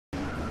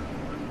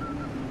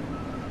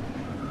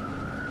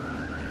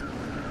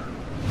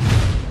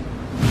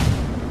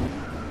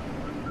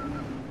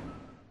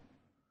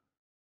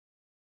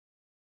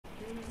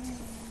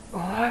Oh,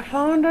 I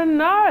found a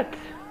nut!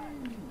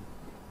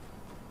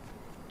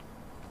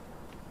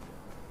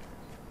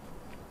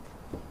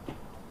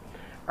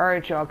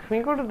 Alright, y'all, can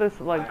we go to this,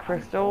 like,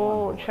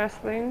 crystal chest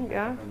thing?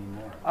 Yeah?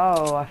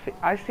 Oh,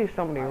 I see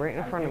somebody right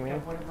in front of me. I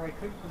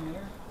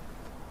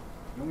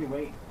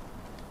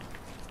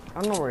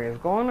don't know where he's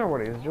going or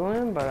what he's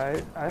doing,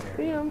 but I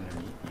see him.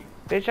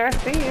 Bitch, I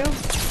see you.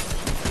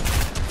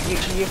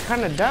 You're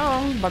kind of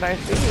dumb, but I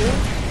see you.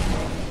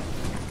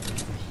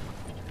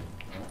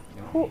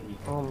 Who?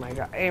 Oh my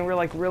god. And we're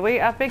like, really,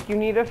 Epic? You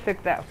need to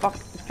fix that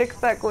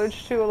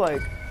glitch too?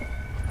 Like,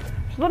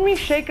 just let me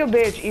shake a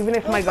bitch even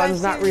if my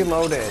gun's not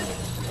reloaded.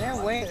 They're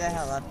way the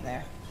hell up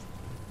there.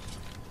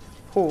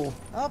 Who?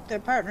 Oh, their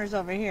partner's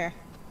over here.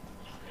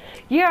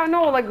 Yeah,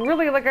 no, like,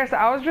 really, like I said,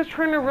 I was just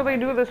trying to really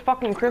do this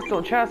fucking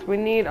crystal chest. We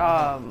need,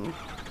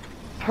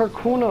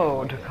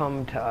 Perkuno to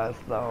come to us,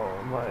 though.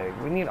 Like,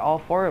 we need all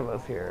 4 of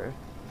us here.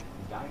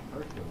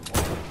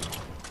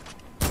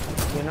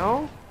 You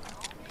know?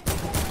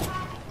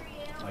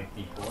 Like,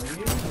 before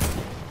you?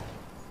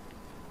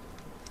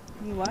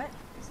 You what?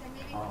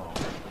 Oh.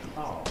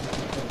 Oh.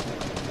 First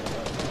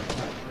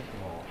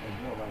of all, in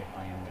real life,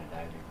 I am going to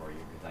die before you,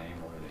 because I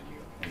am older than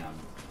you, and I'm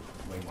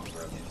way more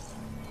broken.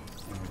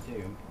 Number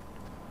 2.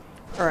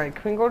 Alright,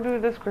 can we go do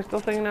this crystal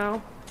thing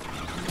now?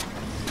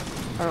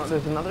 Oh no,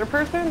 there's another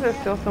person? There's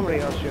still somebody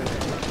else shooting.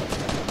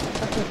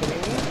 Fucking kidding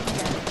me?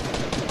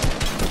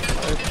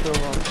 Oh, there's 2 of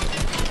them.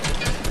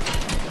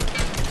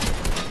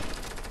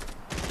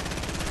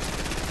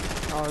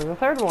 Oh, there's a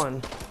 3rd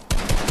one.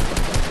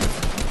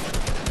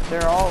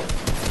 They're all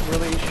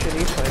really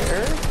shitty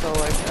players, so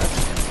like that's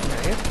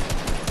nice.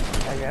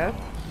 I guess.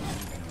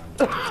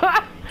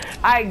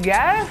 I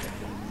guess?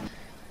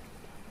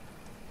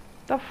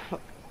 The f-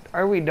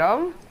 Are we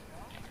dumb?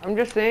 I'm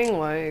just saying,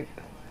 like...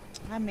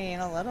 I mean,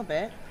 a little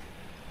bit.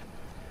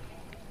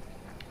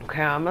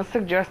 Okay, I'm gonna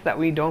suggest that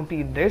we don't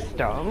be this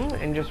dumb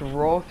and just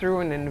roll through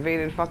an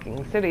invaded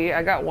fucking city.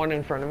 I got one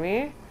in front of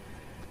me.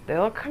 They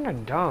look kind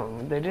of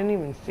dumb. They didn't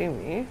even see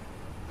me.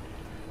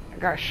 I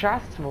got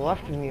shots to the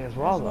left of me as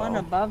well, There's though. one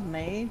above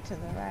me, to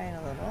the right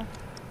a little.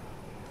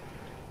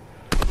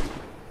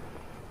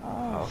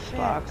 Oh, shit.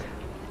 Fuck.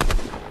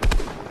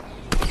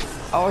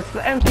 Oh, it's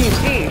the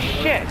NPC.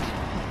 Shit.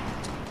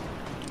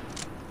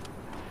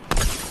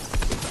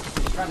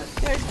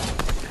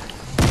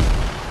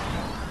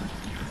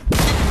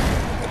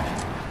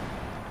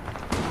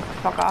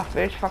 Fuck off,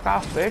 bitch. Fuck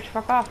off, bitch.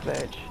 Fuck off,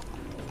 bitch.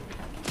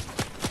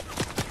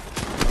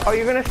 Oh,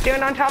 you're gonna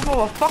stand on top of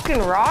a fucking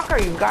rock? Are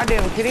you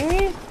goddamn kidding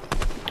me?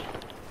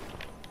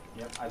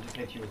 Yep, I just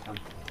hit you with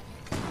something.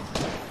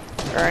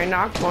 Alright,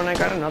 knocked one. I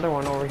got another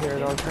one over here,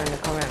 though, trying to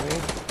come at me.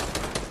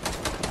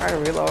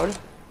 Alright, reload.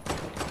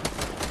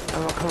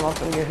 I'm gonna come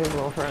up and get his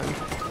little friend.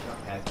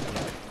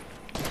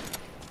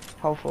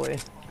 Hopefully.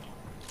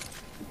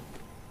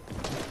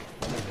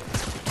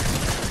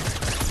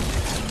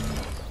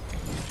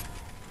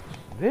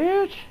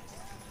 Bitch!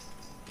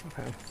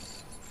 Okay.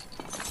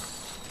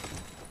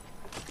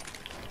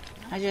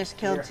 I just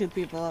killed 2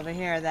 people over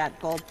here. That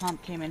gold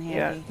pump came in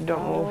handy. Yeah,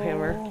 don't move,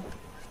 Hammer.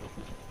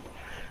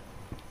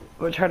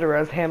 We'll try to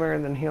res Hammer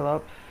and then heal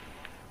up.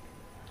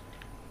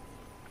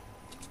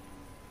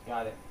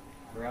 Got it.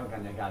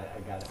 Railgun, I got it.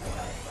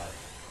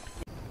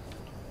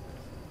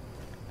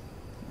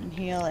 I'm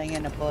healing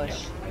in a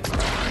bush.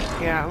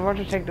 Yeah, I'm about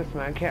to take this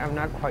med kit. I'm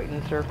not quite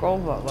in circle,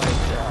 but like,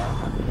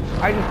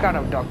 I just got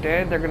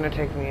abducted. They're gonna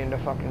take me into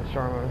fucking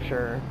storm, I'm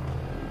sure.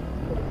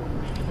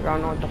 I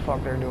don't know what the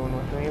fuck they're doing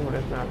with me, but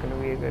it's not gonna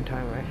be a good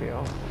time, I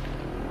feel.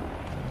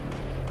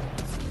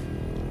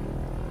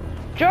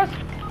 Just...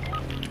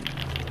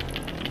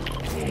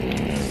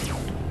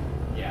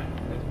 Yeah,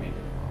 that's me.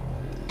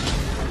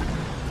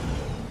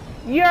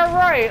 Yeah,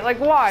 right. Like,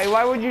 why?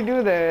 Why would you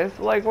do this?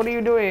 Like, what are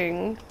you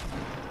doing?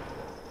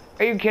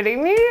 Are you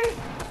kidding me?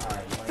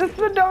 This is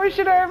the dumbest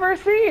shit I ever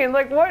seen.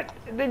 Like, what?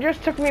 They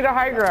just took me to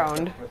high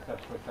ground.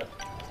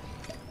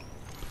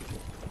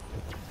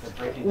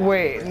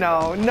 Wait,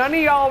 no. None of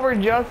y'all were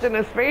just in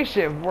a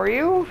spaceship, were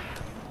you?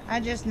 I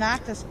just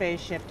knocked the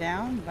spaceship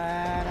down, but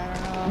I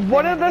don't know.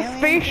 One of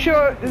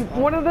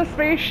the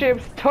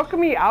spaceships took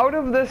me out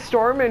of the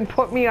storm and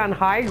put me on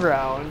high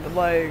ground.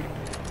 Like,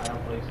 I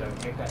don't believe so.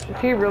 Take that shot.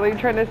 is he really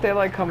trying to say,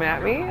 like, come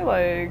at me?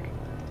 Like,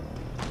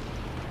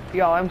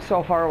 y'all, I'm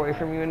so far away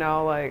from you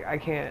now. Like, I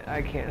can't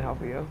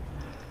help you.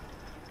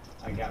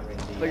 I got rid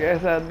of the... Like I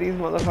said, these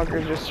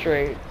motherfuckers just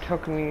straight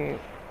took me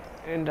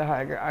into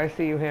high ground. I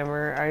see you,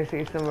 Hammer. I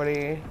see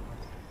somebody.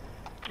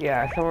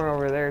 Yeah, somewhere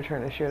over there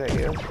trying to shoot at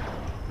you.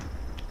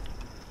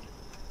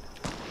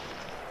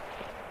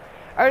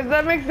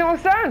 That makes no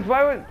sense.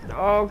 Why would...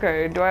 Oh,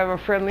 okay, do I have a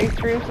friendly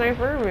stream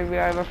sniper? Maybe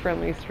I have a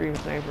friendly stream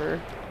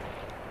sniper.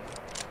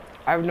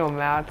 I have no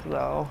mats,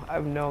 though. I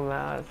have no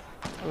mats.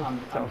 I'm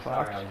so fucked.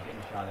 Sorry, I was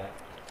getting shot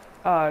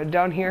at.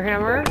 Down here,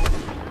 Hammer.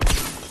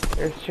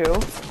 There's 2.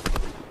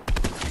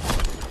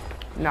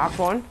 Knocked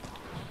one.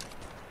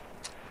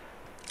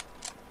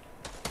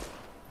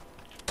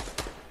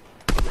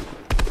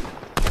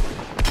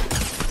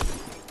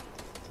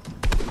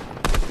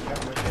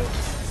 Got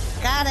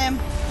got him.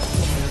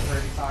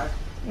 35.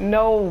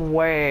 No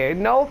way.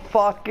 No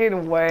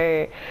fucking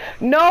way.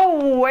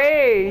 No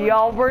way.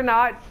 Y'all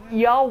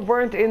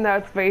weren't in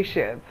that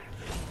spaceship.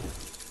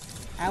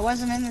 I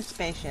wasn't in the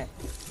spaceship.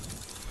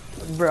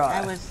 Bruh.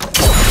 I was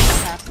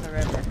past the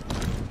river.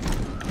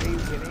 Are you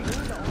kidding?